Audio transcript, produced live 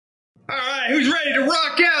Alright, who's ready to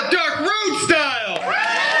rock out Dark Road style?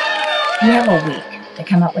 You have a week to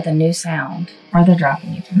come up with a new sound, or they're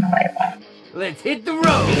dropping you from the label. Let's hit the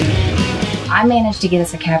road. I managed to get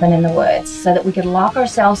us a cabin in the woods so that we could lock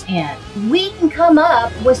ourselves in. We can come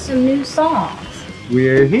up with some new songs.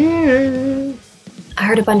 We're here. I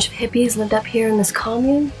heard a bunch of hippies lived up here in this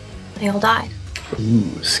commune. They all died.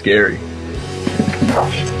 Ooh, scary.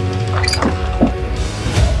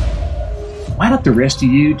 Why don't the rest of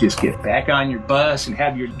you just get back on your bus and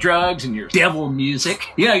have your drugs and your devil music?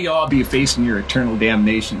 You know, you'll all be facing your eternal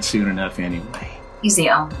damnation soon enough anyway. He's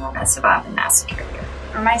the only one that survived the massacre.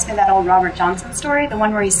 Reminds me of that old Robert Johnson story, the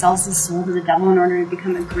one where he sells his soul to the devil in order to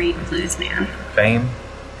become a great blues man. Fame?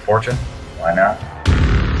 Fortune? Why not?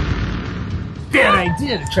 Bad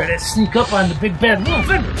idea to try to sneak up on the big bad wolf.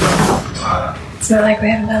 It's not like we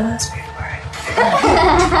haven't done this before.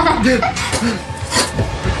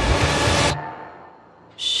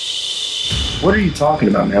 What are you talking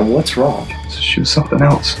about, man? What's wrong? Shoot something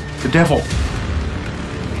else. The devil.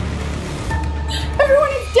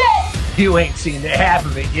 Everyone is dead! You ain't seen the half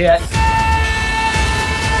of it yet.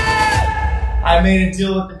 I made a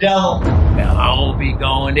deal with the devil. Well, I'll be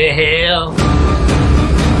going to hell.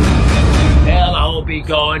 Well, I'll be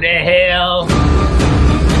going to hell.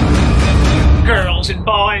 Girls and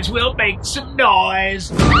boys will make some noise.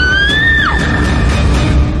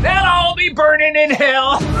 They'll all be burning in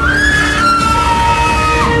hell.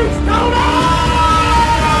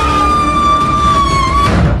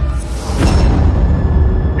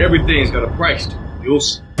 Everything's got a price,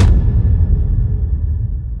 Jules.